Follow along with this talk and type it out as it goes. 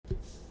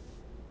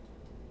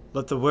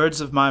Let the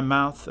words of my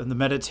mouth and the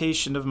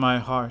meditation of my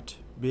heart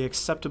be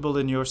acceptable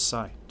in your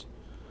sight,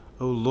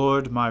 O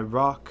Lord, my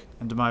rock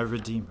and my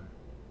redeemer.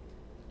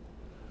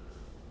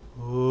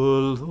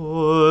 O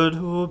Lord,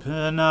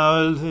 open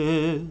our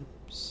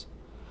lips,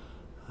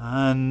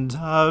 and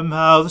our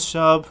mouth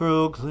shall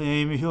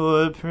proclaim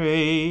your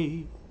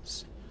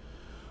praise.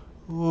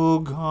 O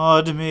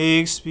God,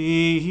 make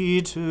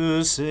speed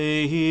to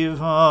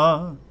save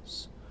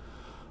us.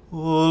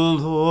 O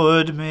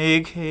Lord,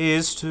 make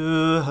haste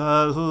to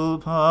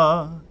help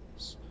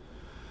us.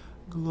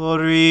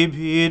 Glory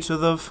be to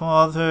the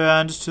Father,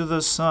 and to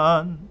the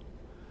Son,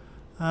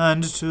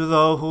 and to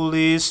the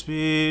Holy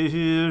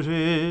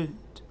Spirit,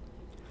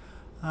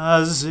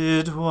 as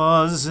it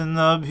was in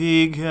the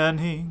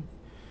beginning,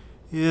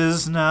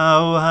 is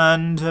now,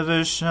 and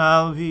ever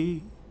shall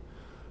be,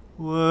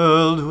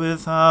 world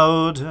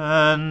without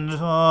end.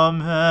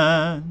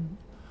 Amen.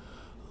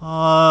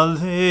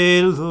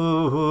 Alleluia.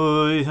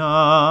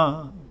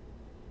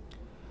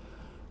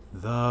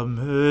 The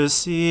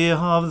mercy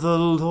of the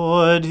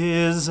Lord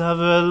is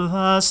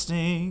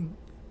everlasting.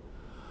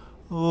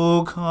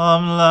 O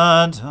come,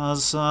 let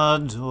us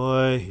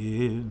adore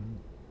him.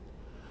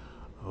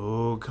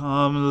 O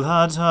come,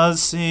 let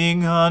us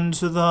sing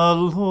unto the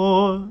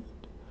Lord.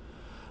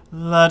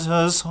 Let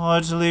us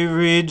heartily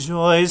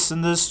rejoice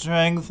in the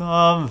strength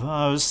of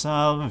our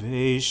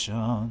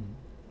salvation.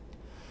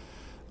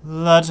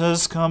 Let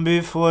us come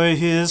before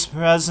his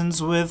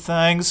presence with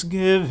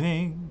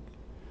thanksgiving,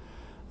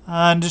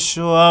 and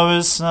show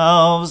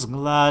ourselves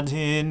glad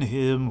in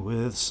him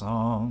with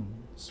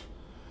songs.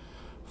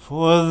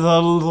 For the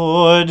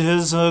Lord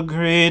is a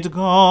great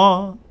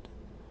God,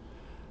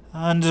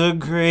 and a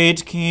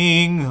great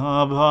King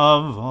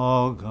above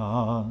all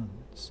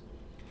gods.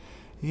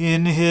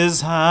 In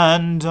his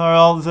hand are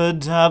all the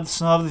depths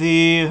of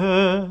the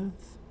earth,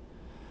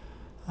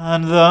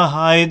 and the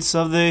heights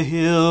of the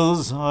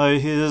hills are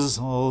his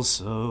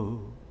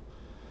also.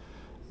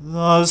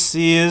 The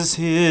sea is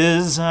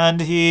his,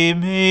 and he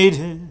made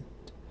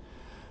it,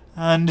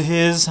 and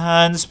his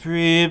hands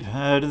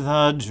prepared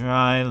the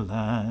dry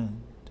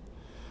land.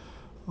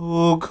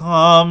 O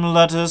come,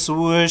 let us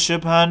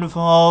worship and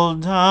fall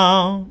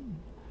down,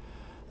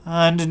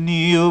 and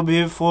kneel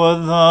before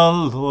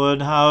the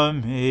Lord our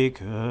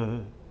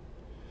Maker.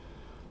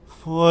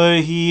 For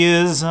he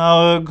is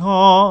our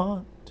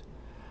God,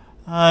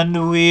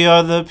 and we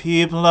are the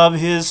people of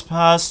his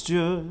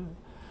pasture,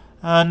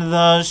 and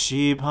the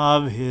sheep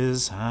of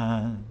his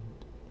hand.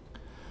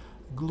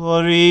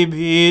 Glory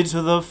be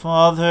to the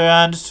Father,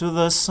 and to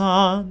the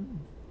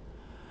Son,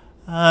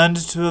 and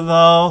to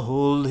the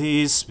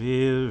Holy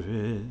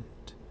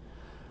Spirit,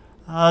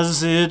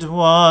 as it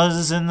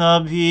was in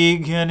the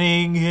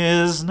beginning,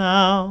 is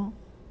now,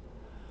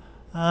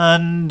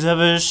 and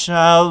ever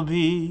shall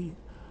be,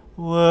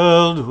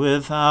 world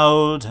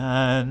without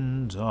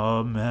end.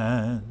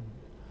 Amen.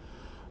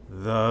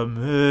 The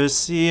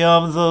mercy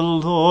of the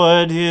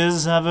Lord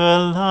is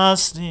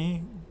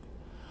everlasting.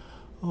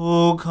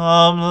 O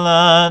come,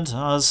 let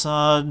us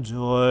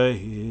adore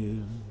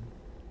him.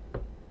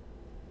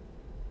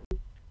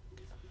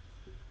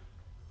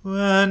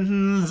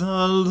 When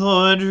the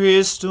Lord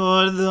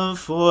restored the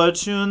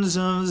fortunes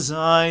of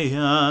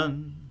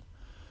Zion,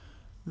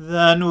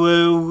 then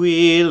were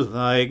we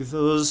like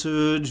those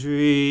who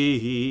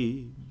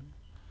dream.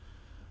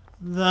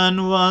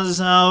 Then was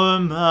our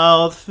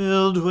mouth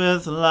filled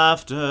with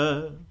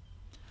laughter,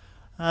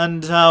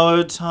 and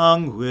our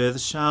tongue with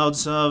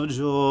shouts of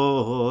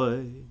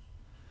joy.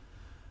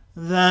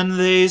 Then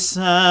they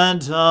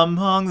said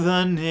among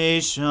the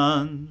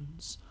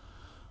nations,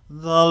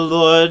 the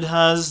Lord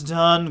has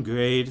done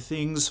great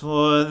things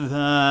for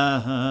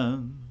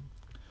them.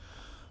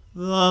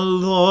 The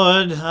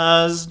Lord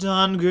has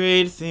done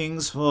great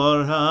things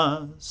for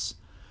us,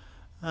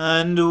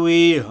 and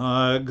we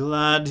are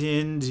glad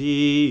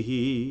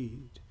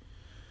indeed.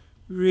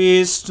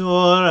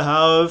 Restore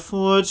our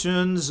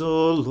fortunes,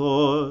 O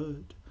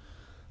Lord,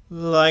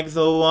 like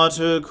the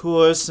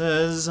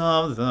watercourses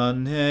of the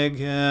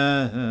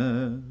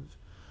Negev.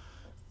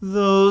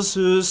 Those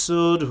who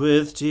sowed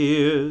with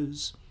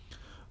tears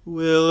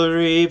will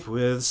reap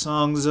with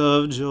songs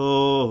of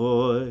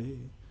joy.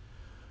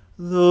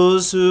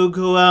 Those who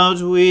go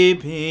out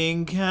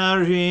weeping,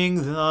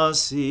 carrying the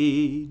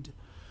seed,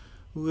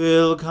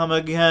 will come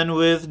again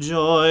with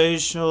joy,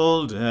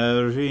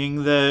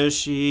 shouldering their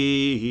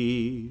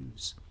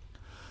sheaves.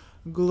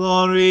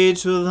 Glory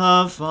to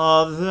the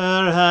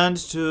Father, and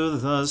to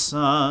the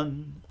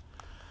Son,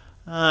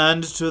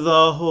 and to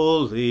the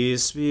Holy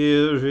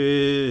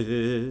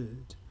Spirit,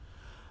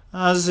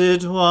 as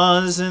it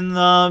was in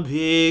the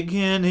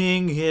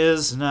beginning,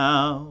 is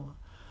now,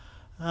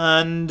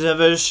 and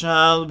ever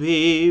shall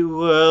be,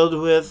 world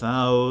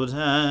without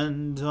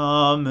end.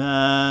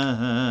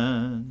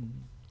 Amen.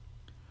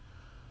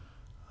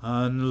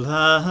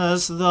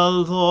 Unless the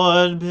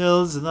Lord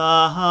builds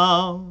the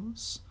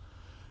house,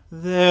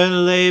 their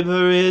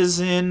labor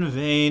is in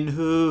vain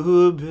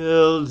who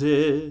build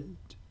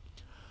it.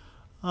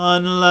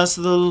 unless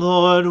the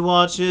Lord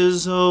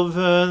watches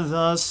over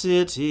the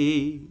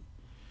city.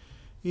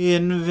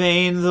 In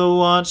vain the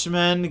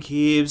watchman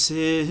keeps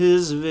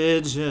his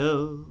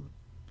vigil.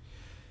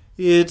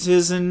 It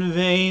is in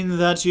vain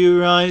that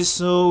you rise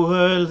so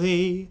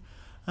early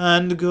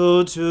and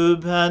go to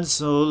bed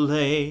so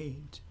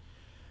late.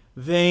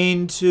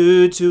 Vain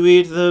too to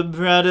eat the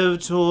bread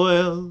of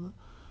toil,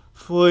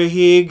 for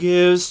he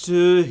gives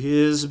to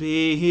his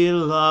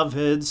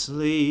beloved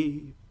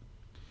sleep.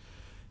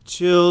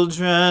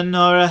 Children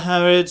are a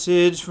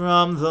heritage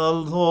from the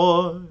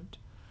Lord,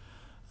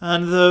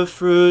 and the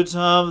fruit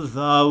of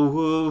the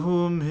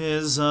womb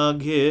is a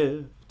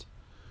gift.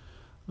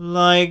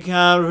 Like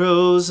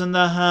arrows in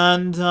the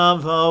hand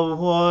of a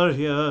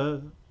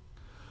warrior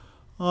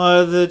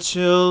are the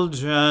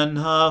children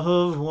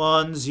of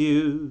one's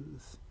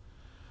youth.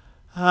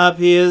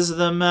 Happy is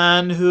the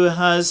man who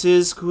has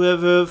his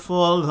quiver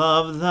full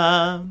of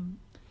them.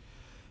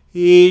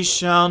 He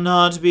shall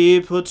not be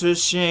put to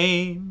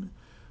shame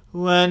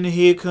when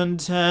he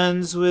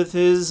contends with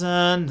his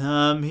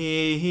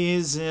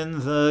enemies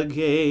in the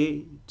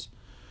gate.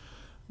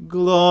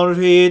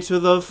 Glory to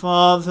the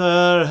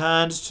Father,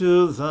 and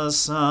to the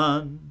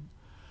Son,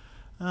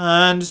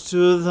 and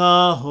to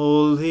the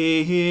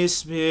Holy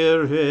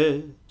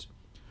Spirit,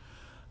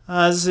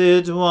 as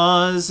it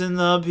was in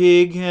the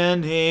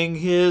beginning,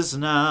 is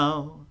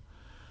now,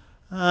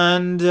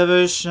 and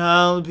ever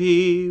shall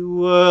be,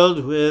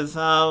 world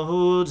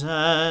without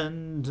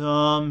end.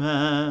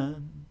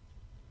 Amen.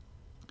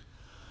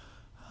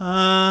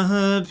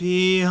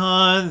 Happy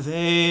are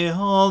they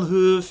all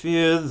who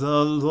fear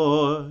the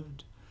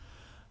Lord,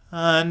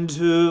 and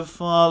who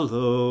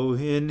follow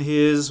in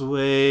his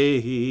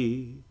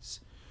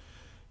ways.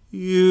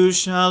 You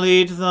shall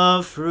eat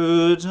the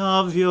fruit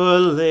of your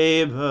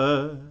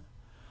labor.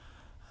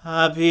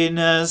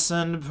 Happiness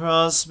and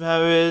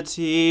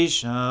prosperity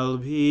shall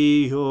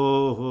be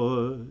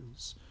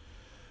yours.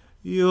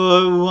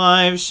 Your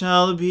wife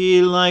shall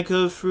be like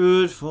a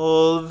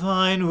fruitful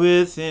vine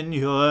within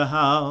your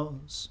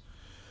house,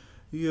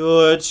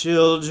 your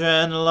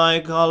children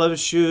like olive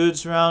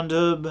shoots round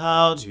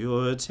about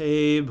your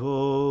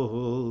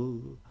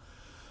table.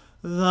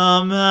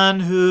 The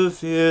man who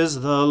fears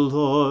the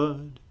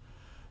Lord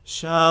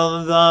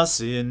shall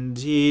thus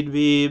indeed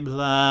be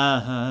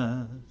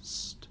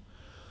blessed.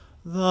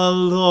 The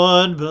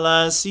Lord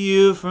bless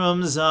you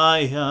from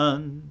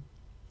Zion,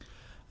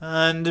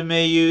 and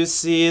may you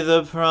see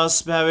the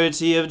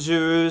prosperity of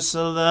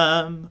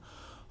Jerusalem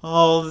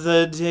all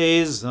the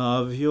days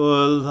of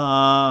your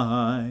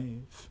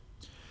life.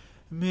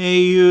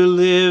 May you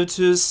live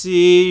to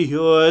see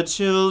your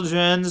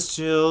children's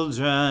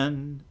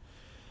children.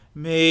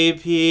 May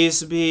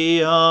peace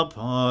be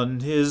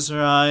upon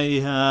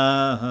Israel.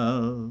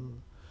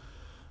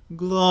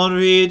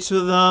 Glory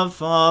to the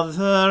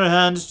Father,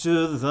 and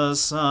to the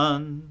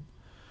Son,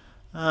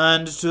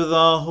 and to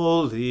the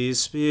Holy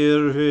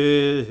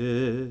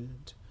Spirit,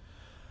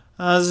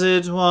 as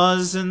it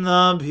was in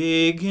the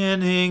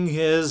beginning,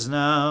 is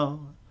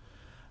now,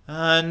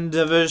 and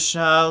ever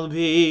shall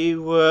be,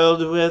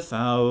 world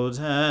without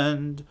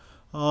end.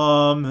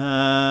 Amen.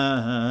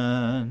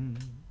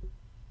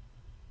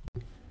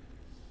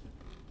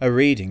 A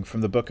reading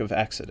from the book of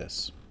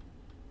Exodus.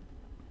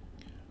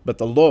 But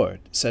the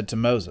Lord said to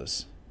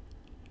Moses,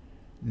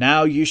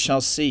 Now you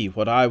shall see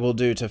what I will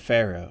do to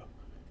Pharaoh.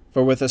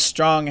 For with a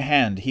strong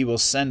hand he will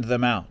send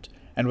them out,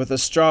 and with a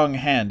strong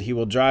hand he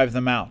will drive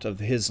them out of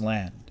his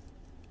land.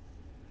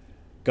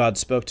 God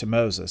spoke to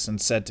Moses and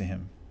said to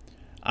him,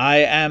 I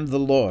am the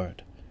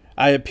Lord.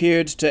 I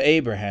appeared to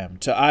Abraham,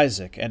 to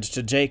Isaac, and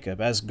to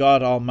Jacob as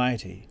God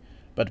Almighty,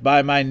 but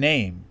by my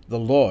name, the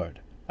Lord,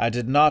 I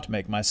did not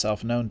make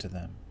myself known to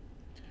them.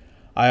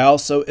 I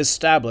also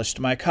established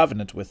my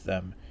covenant with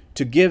them,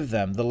 to give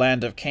them the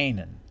land of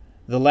Canaan,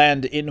 the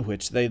land in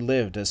which they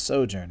lived as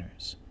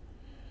sojourners.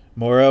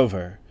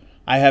 Moreover,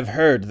 I have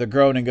heard the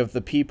groaning of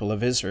the people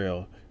of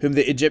Israel, whom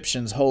the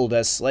Egyptians hold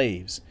as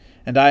slaves,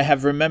 and I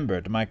have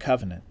remembered my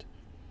covenant.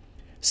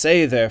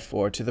 Say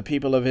therefore to the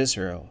people of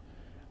Israel,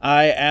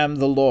 I am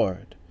the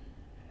Lord,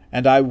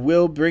 and I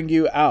will bring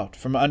you out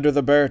from under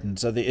the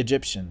burdens of the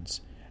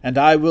Egyptians, and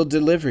I will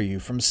deliver you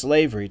from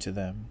slavery to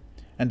them,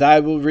 and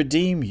I will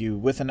redeem you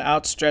with an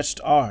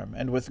outstretched arm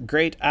and with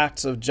great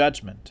acts of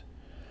judgment.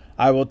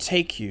 I will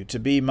take you to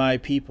be my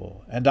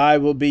people, and I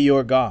will be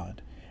your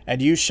God.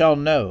 And you shall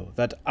know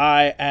that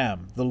I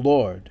am the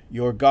Lord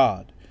your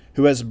God,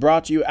 who has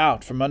brought you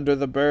out from under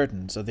the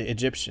burdens of the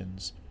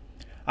Egyptians.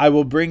 I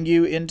will bring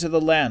you into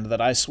the land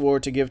that I swore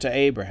to give to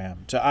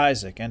Abraham, to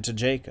Isaac, and to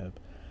Jacob.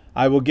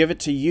 I will give it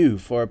to you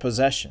for a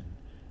possession.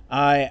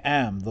 I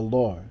am the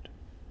Lord.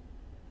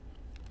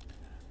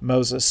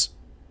 Moses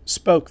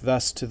spoke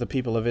thus to the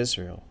people of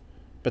Israel,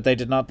 but they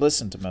did not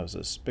listen to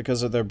Moses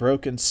because of their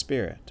broken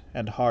spirit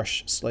and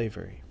harsh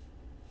slavery.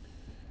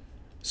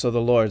 So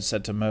the Lord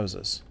said to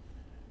Moses,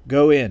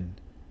 Go in,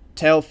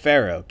 tell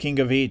Pharaoh, king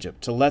of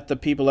Egypt, to let the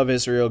people of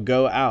Israel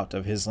go out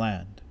of his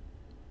land.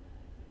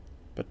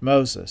 But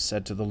Moses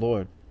said to the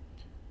Lord,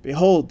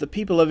 Behold, the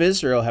people of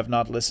Israel have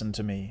not listened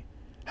to me,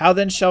 How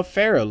then shall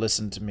Pharaoh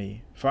listen to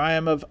me? For I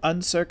am of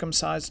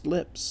uncircumcised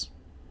lips.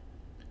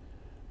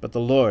 But the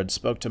Lord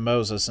spoke to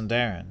Moses and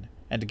Aaron,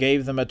 and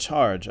gave them a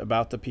charge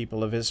about the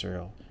people of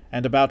Israel,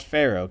 and about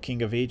Pharaoh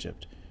king of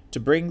Egypt, to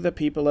bring the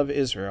people of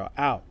Israel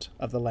out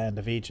of the land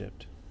of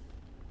Egypt.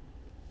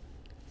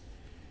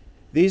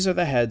 These are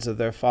the heads of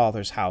their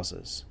fathers'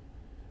 houses.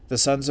 The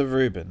sons of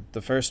Reuben,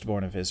 the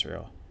firstborn of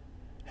Israel: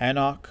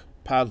 Hanok,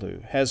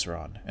 Palu,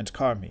 Hezron, and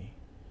Carmi.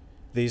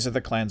 These are the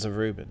clans of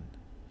Reuben.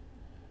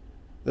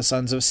 The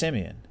sons of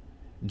Simeon: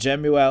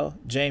 Jemuel,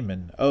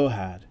 Jamin,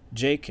 Ohad,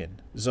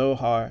 Jachin,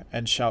 Zohar,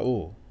 and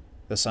Shaul,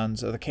 the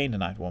sons of the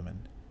Canaanite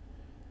woman.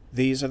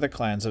 These are the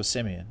clans of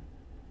Simeon.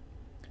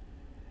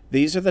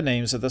 These are the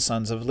names of the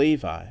sons of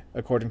Levi,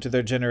 according to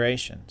their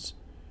generations: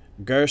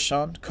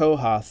 Gershon,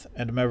 Kohath,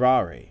 and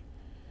Merari,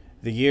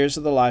 the years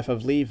of the life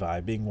of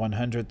Levi being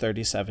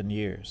 137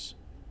 years.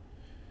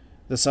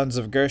 The sons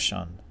of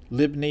Gershon: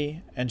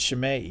 Libni and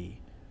Shimei,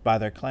 by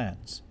their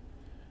clans.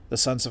 The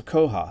sons of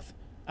Kohath: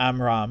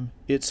 Amram,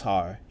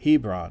 Itzhar,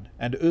 Hebron,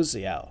 and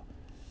Uzziel,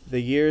 the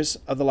years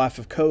of the life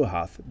of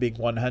Kohath being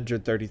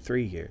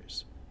 133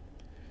 years.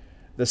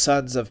 The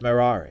sons of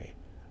Merari: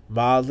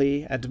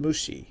 Mahli and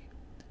Mushi.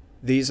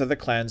 These are the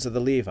clans of the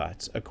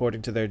Levites,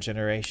 according to their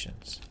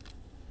generations.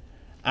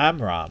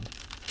 Amram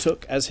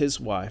took as his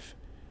wife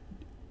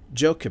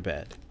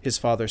Jochebed, his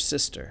father's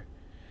sister,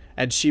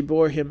 and she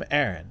bore him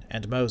Aaron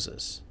and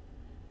Moses,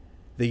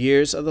 the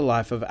years of the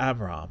life of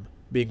Amram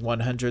being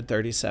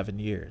 137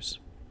 years.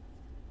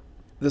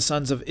 The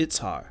sons of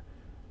Itzhar: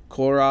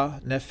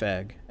 Korah,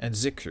 Nepheg, and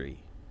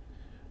Zikri.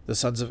 The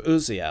sons of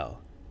Uzziel: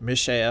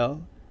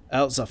 Mishael,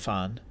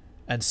 Elzaphan,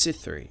 and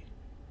Sithri.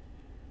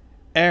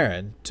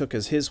 Aaron took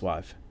as his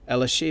wife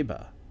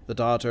Elisheba, the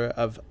daughter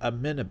of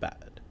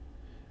Amminabad,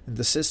 and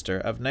the sister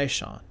of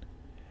Nashon,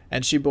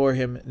 and she bore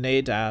him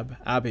Nadab,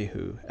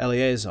 Abihu,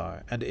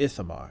 Eleazar, and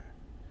Ithamar.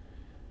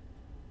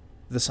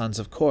 The sons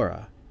of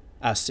Korah: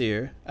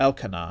 Asir,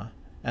 Elkanah,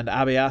 and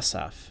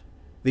Abiasaph.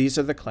 These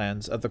are the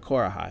clans of the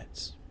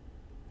Korahites.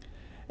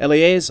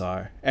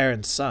 Eleazar,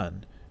 Aaron's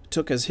son,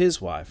 took as his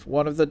wife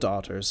one of the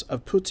daughters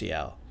of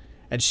Putiel,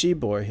 and she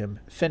bore him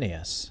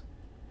Phinehas.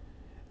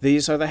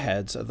 These are the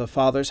heads of the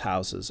fathers'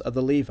 houses of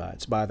the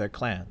Levites by their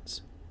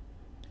clans.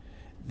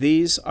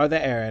 These are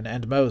the Aaron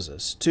and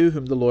Moses, to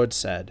whom the Lord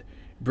said,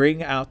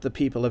 Bring out the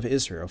people of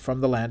Israel from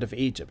the land of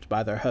Egypt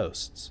by their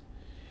hosts.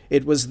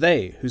 It was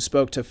they who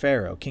spoke to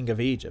Pharaoh king of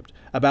Egypt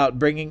about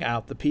bringing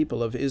out the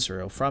people of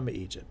Israel from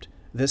Egypt,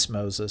 this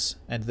Moses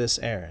and this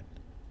Aaron.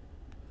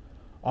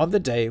 On the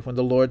day when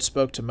the Lord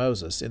spoke to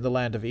Moses in the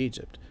land of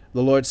Egypt,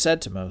 the Lord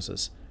said to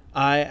Moses,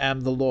 I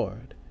am the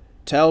Lord.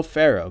 Tell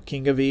Pharaoh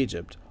king of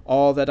Egypt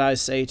all that I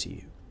say to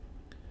you.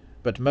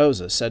 But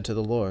Moses said to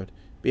the Lord,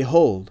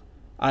 Behold,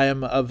 I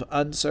am of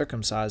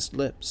uncircumcised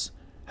lips.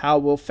 How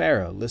will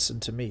Pharaoh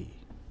listen to me?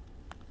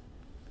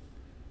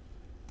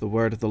 The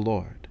word of the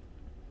Lord.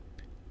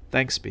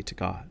 Thanks be to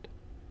God.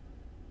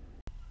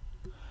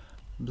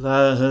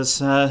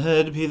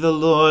 Blessed be the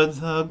Lord,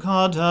 the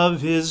God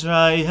of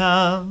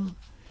Israel.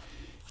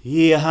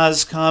 He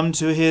has come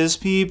to his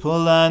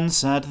people and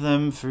set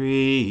them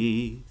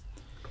free.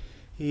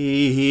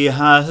 He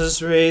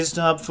has raised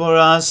up for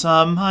us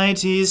a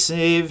mighty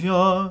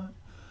Saviour,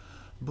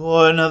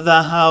 born of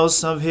the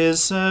house of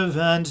his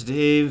servant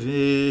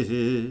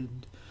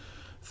David.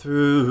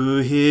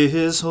 Through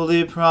his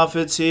holy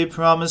prophets he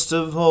promised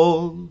of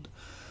old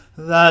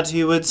that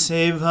he would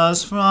save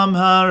us from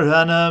our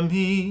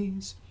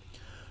enemies,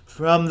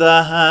 from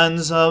the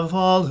hands of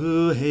all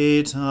who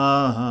hate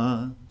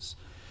us.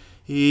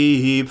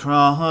 He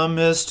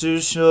promised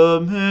to show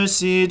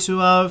mercy to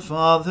our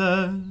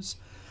fathers,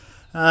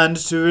 and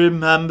to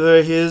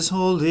remember his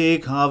holy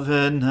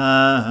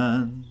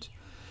covenant.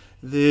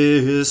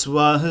 This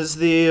was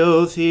the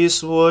oath he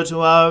swore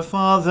to our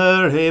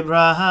father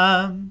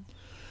Abraham,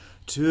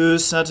 to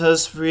set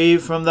us free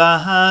from the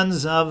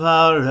hands of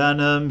our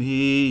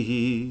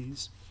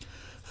enemies,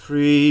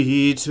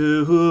 free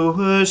to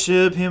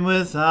worship him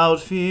without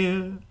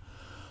fear,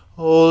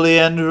 holy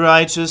and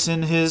righteous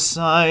in his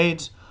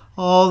sight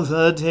all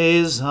the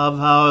days of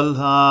our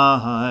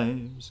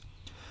lives.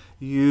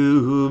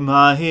 You,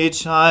 my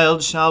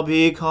child, shall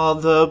be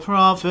called the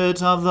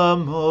prophet of the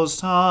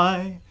Most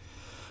High,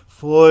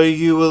 for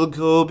you will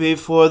go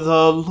before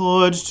the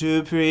Lord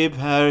to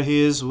prepare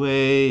his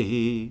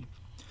way,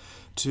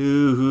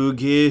 to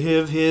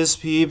give his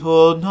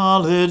people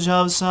knowledge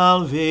of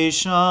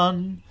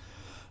salvation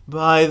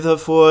by the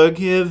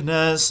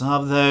forgiveness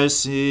of their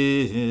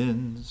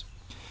sins,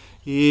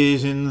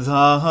 in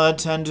the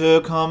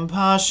tender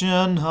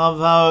compassion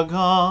of our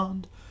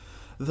God.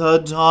 The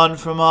dawn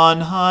from on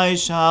high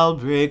shall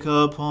break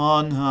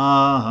upon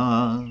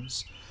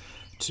us,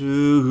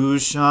 to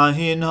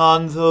shine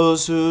on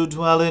those who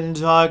dwell in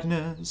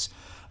darkness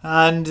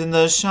and in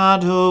the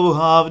shadow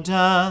of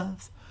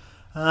death,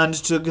 and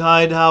to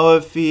guide our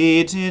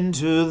feet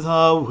into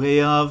the way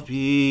of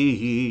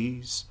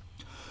peace.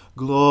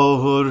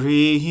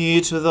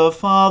 Glory to the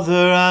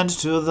Father and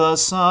to the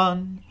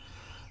Son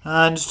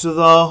and to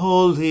the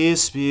Holy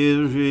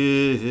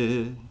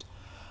Spirit,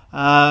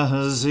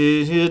 as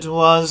it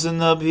was in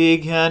the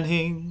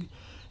beginning,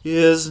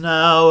 is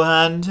now,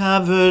 and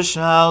ever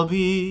shall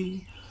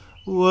be,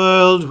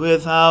 world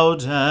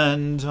without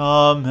end.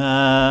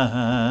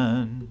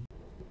 Amen.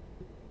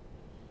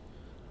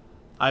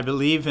 I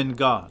believe in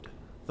God,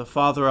 the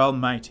Father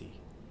Almighty,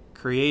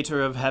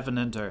 creator of heaven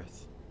and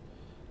earth.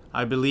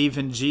 I believe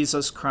in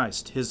Jesus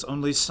Christ, his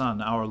only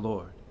Son, our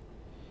Lord.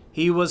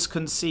 He was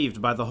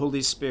conceived by the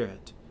Holy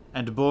Spirit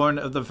and born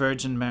of the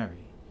Virgin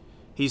Mary.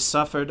 He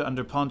suffered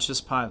under Pontius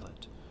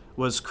Pilate,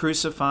 was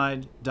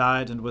crucified,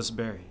 died, and was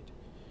buried.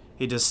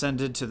 He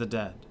descended to the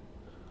dead.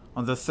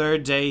 On the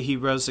third day he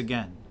rose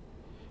again.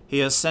 He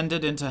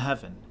ascended into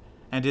heaven,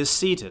 and is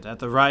seated at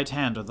the right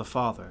hand of the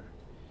Father.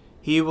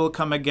 He will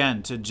come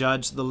again to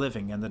judge the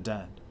living and the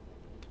dead.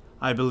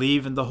 I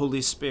believe in the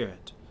Holy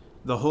Spirit,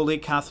 the Holy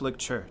Catholic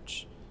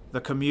Church,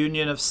 the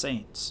communion of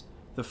saints,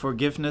 the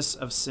forgiveness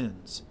of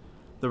sins,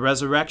 the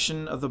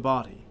resurrection of the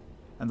body,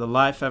 and the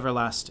life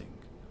everlasting.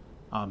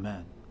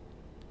 Amen.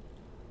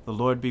 The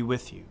Lord be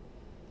with you.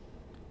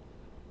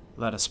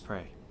 Let us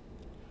pray.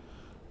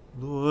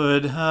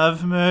 Lord,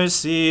 have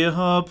mercy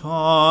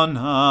upon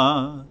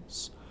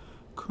us.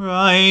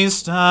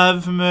 Christ,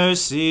 have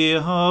mercy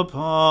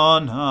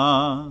upon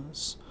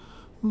us.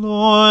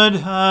 Lord,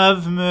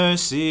 have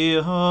mercy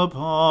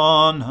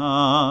upon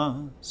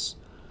us.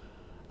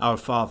 Our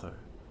Father,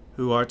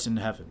 who art in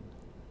heaven,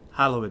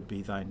 hallowed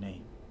be thy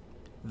name.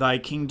 Thy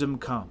kingdom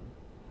come,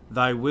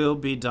 thy will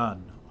be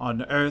done,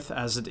 on earth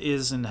as it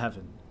is in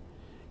heaven.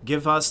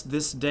 Give us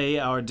this day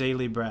our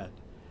daily bread,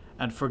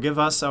 and forgive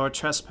us our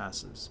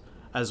trespasses,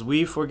 as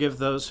we forgive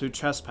those who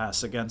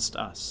trespass against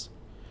us.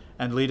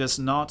 And lead us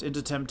not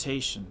into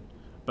temptation,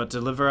 but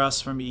deliver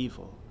us from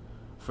evil.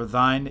 For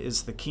thine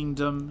is the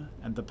kingdom,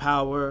 and the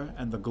power,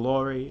 and the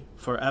glory,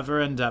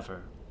 forever and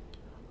ever.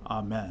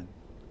 Amen.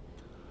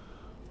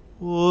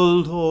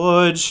 O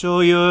Lord,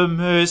 show your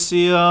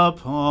mercy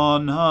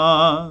upon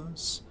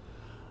us,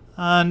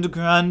 and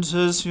grant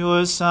us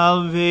your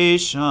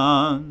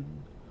salvation.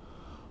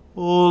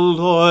 O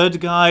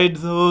Lord, guide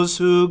those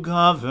who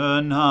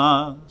govern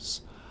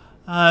us,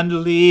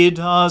 and lead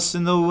us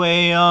in the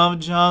way of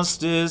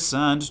justice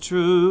and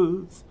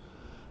truth.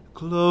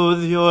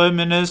 Clothe your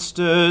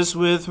ministers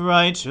with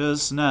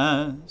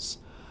righteousness,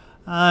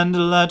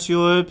 and let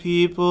your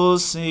people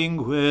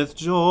sing with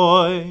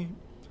joy.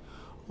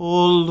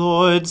 O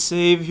Lord,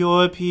 save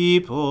your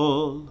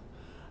people,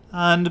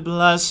 and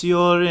bless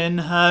your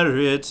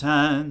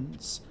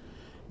inheritance.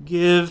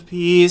 Give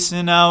peace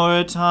in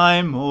our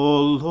time,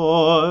 O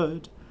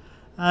Lord,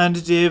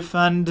 and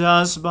defend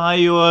us by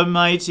your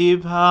mighty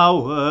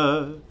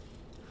power.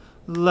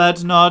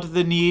 Let not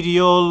the needy,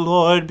 O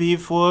Lord, be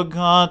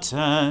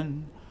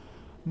forgotten,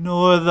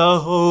 nor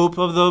the hope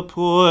of the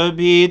poor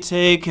be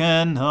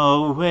taken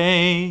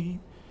away.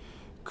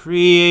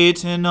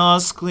 Create in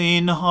us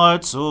clean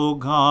hearts, O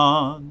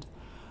God,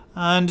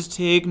 and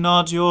take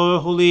not your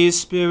Holy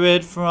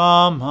Spirit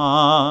from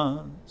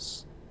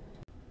us.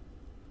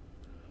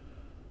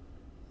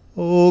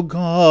 O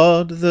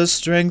God, the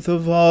strength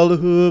of all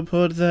who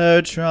put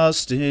their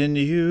trust in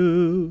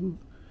you,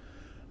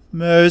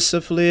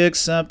 mercifully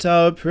accept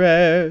our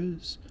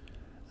prayers,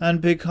 and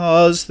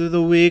because through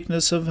the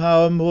weakness of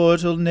our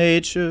mortal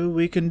nature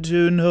we can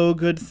do no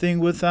good thing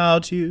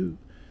without you,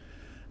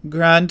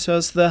 grant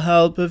us the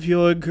help of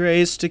your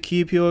grace to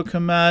keep your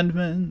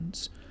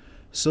commandments,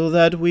 so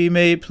that we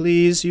may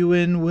please you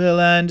in will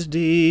and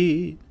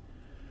deed.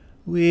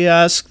 We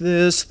ask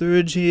this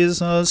through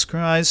Jesus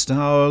Christ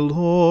our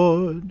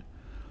Lord.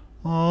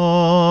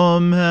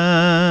 Amen.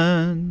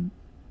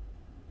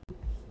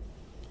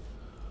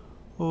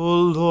 O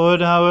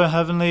Lord, our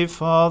heavenly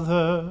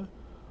Father,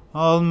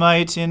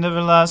 almighty and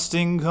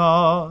everlasting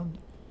God,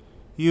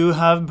 you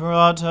have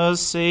brought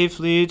us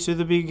safely to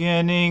the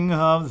beginning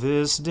of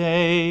this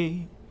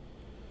day.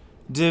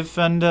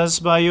 Defend us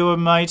by your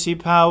mighty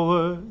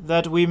power,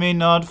 that we may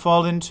not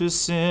fall into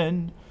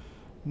sin,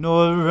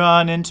 nor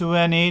run into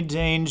any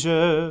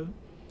danger,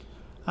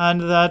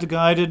 and that,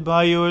 guided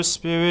by your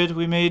Spirit,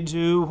 we may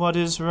do what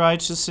is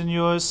righteous in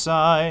your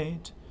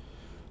sight.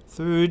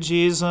 Through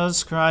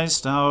Jesus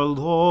Christ our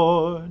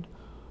Lord.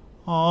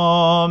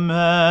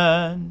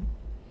 Amen.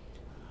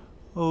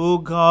 O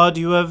God,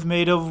 you have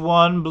made of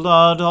one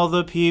blood all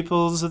the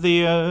peoples of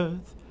the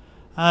earth,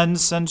 and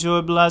sent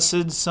your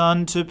blessed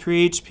Son to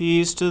preach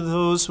peace to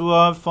those who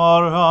are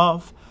far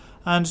off,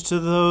 and to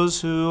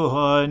those who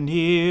are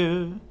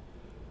near.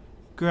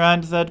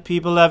 Grant that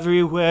people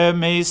everywhere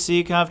may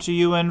seek after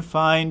you and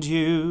find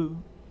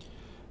you.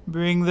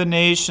 Bring the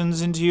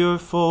nations into your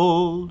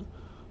fold.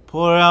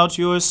 Pour out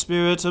your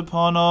Spirit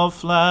upon all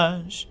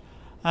flesh,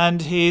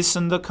 and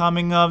hasten the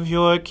coming of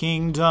your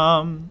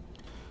kingdom.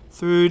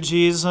 Through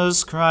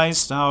Jesus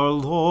Christ our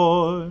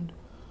Lord.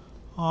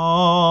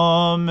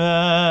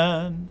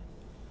 Amen.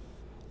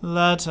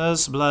 Let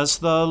us bless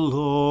the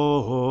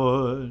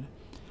Lord.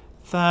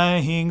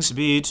 Thanks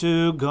be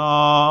to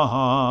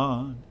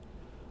God.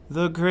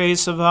 The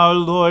grace of our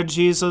Lord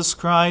Jesus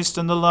Christ,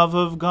 and the love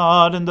of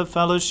God, and the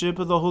fellowship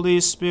of the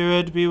Holy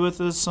Spirit be with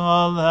us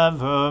all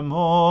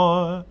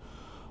evermore.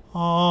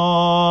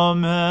 Amen.